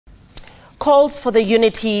Calls for the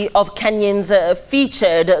unity of Kenyans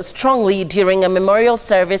featured strongly during a memorial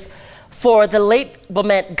service for the late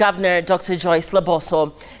Bomet Governor Dr. Joyce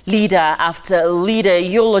Laboso. Leader after leader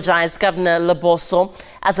eulogized Governor Laboso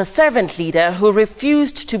as a servant leader who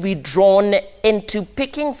refused to be drawn into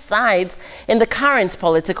picking sides in the current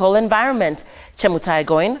political environment. Chemutai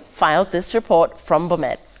Goin filed this report from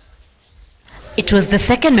Bomet. It was the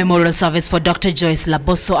second memorial service for Dr. Joyce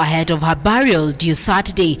Laboso ahead of her burial due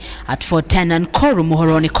Saturday at Fort Tenan, Koru,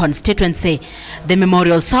 Muhoroni constituency. The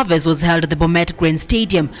memorial service was held at the Bomet Green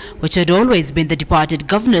Stadium, which had always been the departed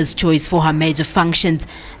governor's choice for her major functions,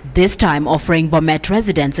 this time offering Bomet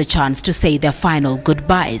residents a chance to say their final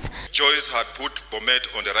goodbyes. Joyce had put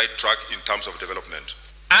Bomet on the right track in terms of development.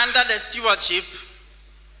 Under the stewardship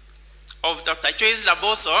of Dr. Joyce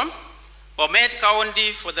Laboso, Bomet County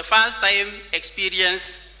for the first time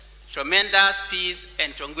experienced tremendous peace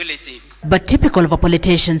and tranquility. But typical of a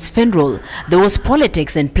politician's funeral, there was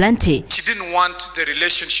politics in plenty. She didn't want the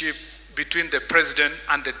relationship between the president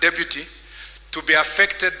and the deputy to be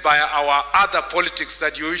affected by our other politics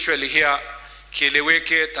that you usually hear,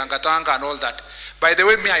 Kieleweke, Tangatanga and all that. By the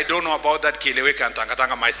way, I don't know about that Kieleweke and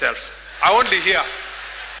Tangatanga myself. I only hear.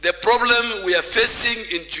 The problem we are facing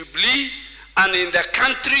in Jubilee and in the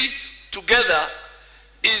country together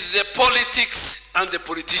is the politics and the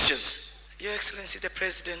politicians. Your Excellency the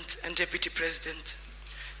President and Deputy President,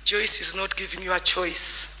 Joyce is not giving you a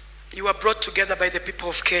choice. You are brought together by the people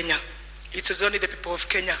of Kenya. It is only the people of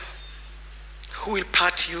Kenya who will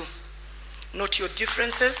part you, not your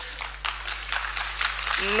differences,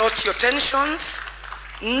 not your tensions,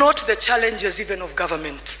 not the challenges even of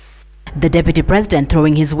government. The Deputy President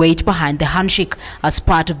throwing his weight behind the handshake as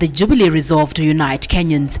part of the Jubilee resolve to unite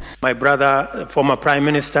Kenyans. My brother, former Prime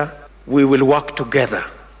Minister, we will work together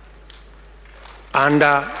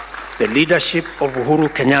under the leadership of Uhuru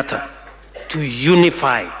Kenyatta to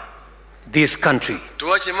unify this country.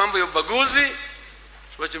 Tuache mambo ya ubaguzi,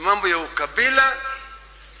 tuache mambo ya ukabila,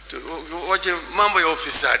 tuache mambo ya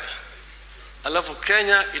ufisadi. Alafu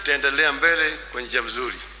Kenya itaendelea mbele kwa njia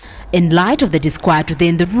nzuri. In light of the disquiet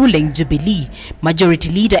within the ruling Jubilee, Majority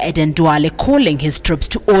Leader Eden Duale calling his troops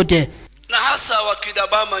to order. Na hasa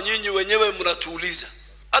wakidabama nyinyi wenyewe mnatuuliza.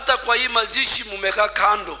 Hata kwa hii mazishi mumekaa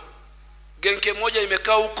kando. Genke moja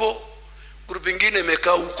imekaa huko, grupu nyingine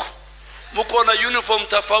imekaa huko. Mko na uniform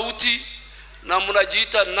tofauti na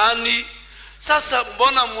mnajiita nani? Sasa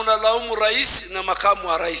mbona mnalaumu rais na makamu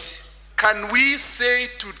wa rais? Can we say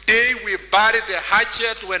today we bury the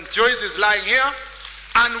hatchet when Joyce is lying here?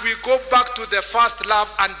 And we go back to the first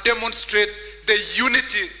love and demonstrate the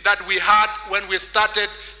unity that we had when we started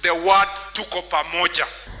the word Tuko Pamoja.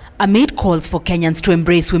 Amid calls for Kenyans to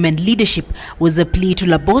embrace women leadership was a plea to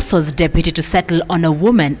Laboso's deputy to settle on a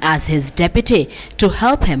woman as his deputy to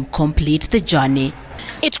help him complete the journey.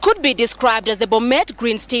 It could be described as the Bomet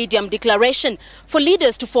Green Stadium declaration for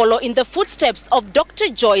leaders to follow in the footsteps of Dr.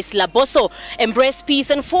 Joyce Laboso, embrace peace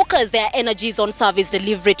and focus their energies on service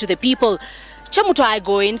delivery to the people. Chemutai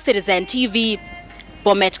Goin, Citizen TV,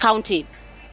 Bomet County.